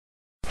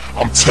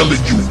I'm telling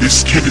you,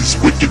 this kid is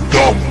wicked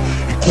dumb.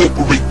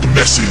 Incorporate the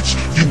message,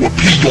 you a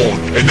peon,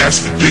 and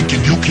as for thinking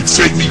you can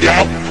take me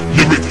out,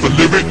 lyric for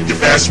lyric, your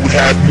ass would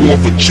have more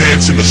of a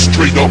chance in a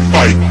straight up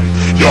fight.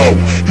 Yo,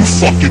 you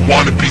fucking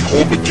wanna be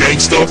Homer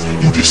gangster?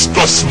 You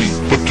disgust me,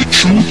 but the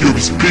truth here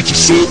is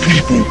bitches all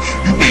people.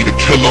 You ain't a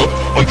killer,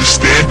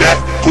 understand that?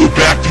 Go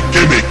back to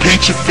gimmick,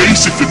 paint your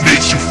face if it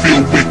makes you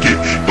feel wicked.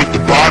 But the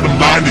bottom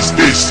line is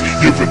this,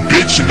 you're a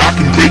bitch and I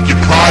can break your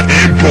pride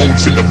and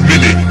bones in a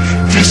minute.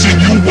 Dissing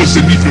you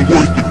wasn't even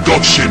worth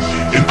production.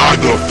 In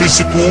either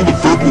physical or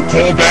verbal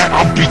combat,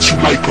 I'll beat you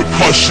like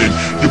percussion.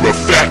 You're a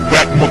fat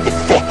whack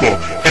motherfucker,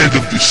 end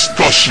of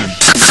discussion.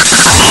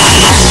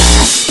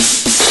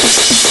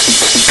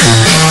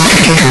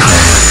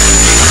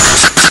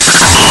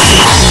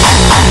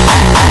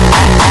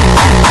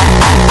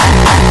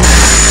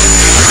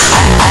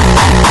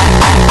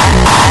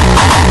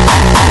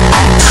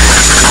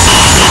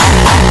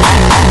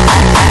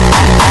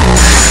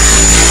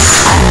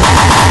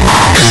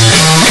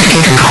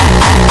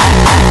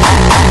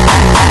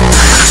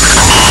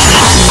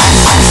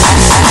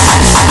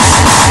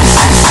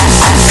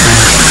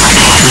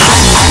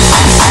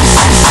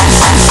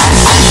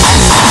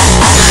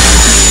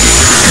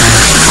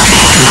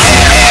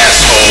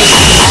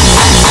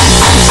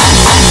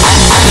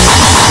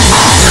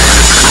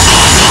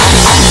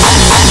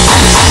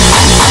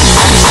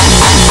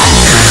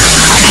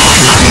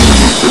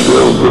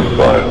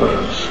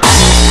 Violence,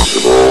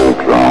 all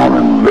drown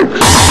in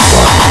mixed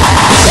fire.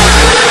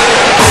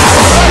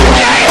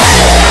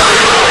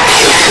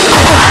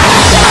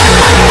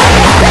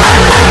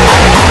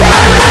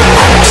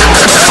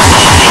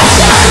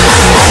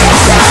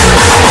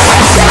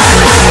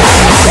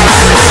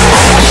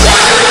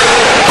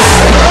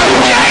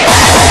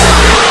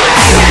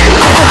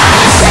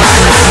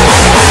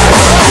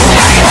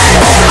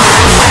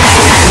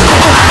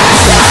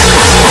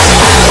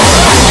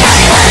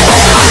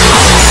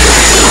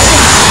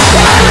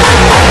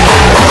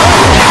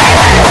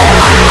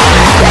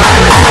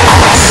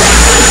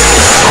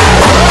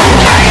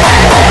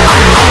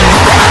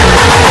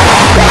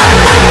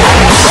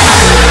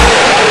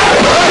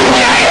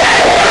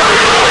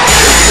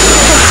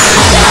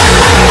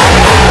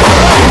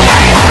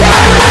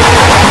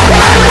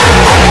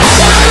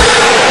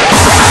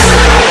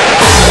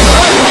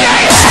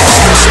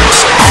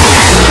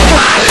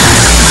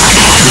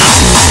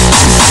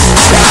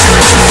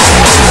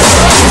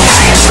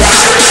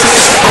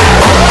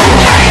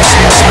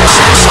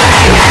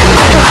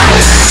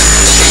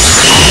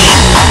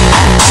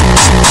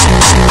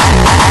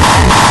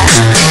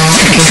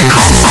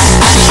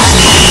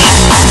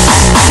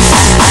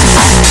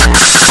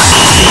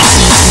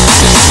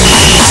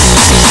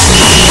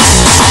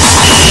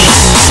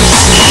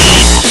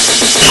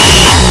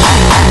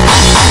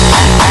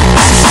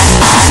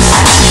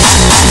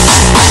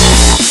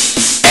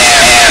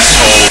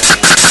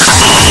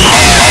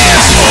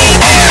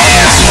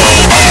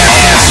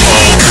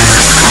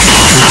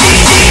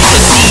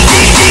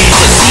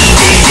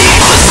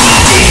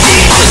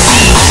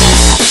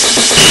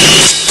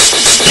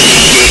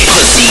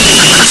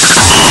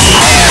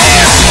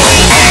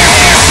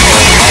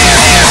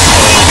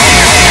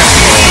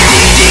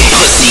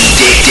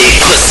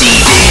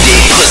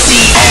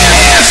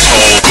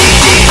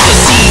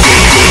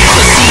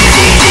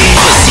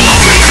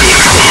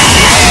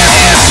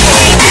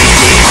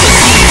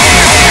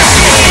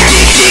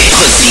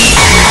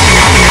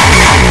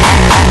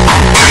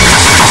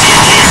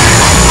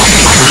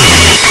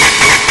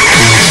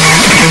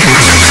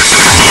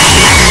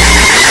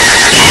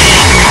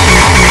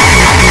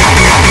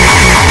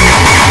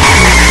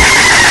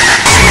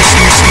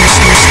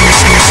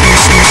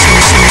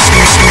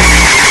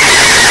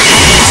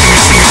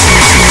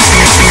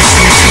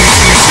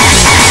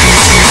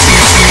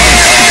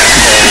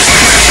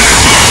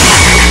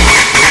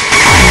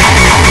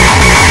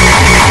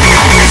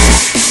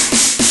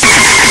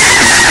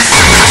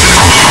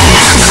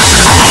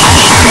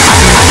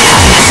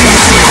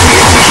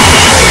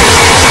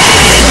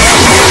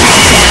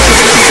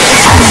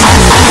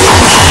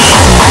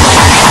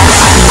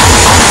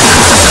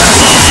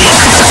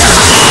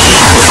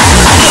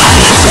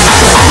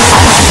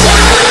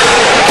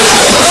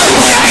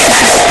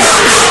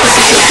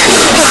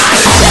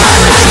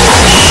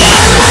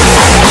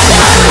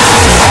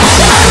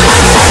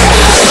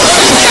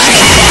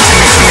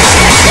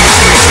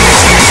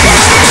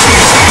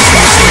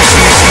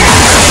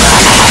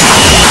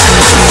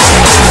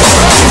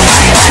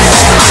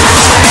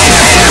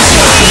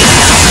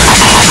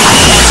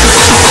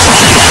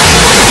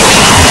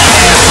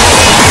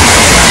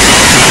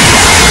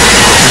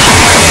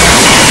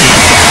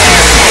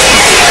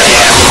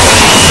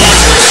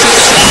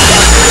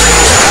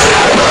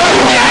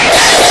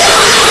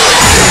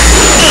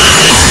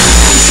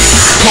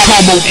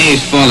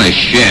 Is full of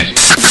shit.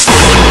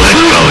 Let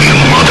go, you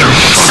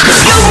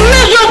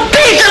motherfucker.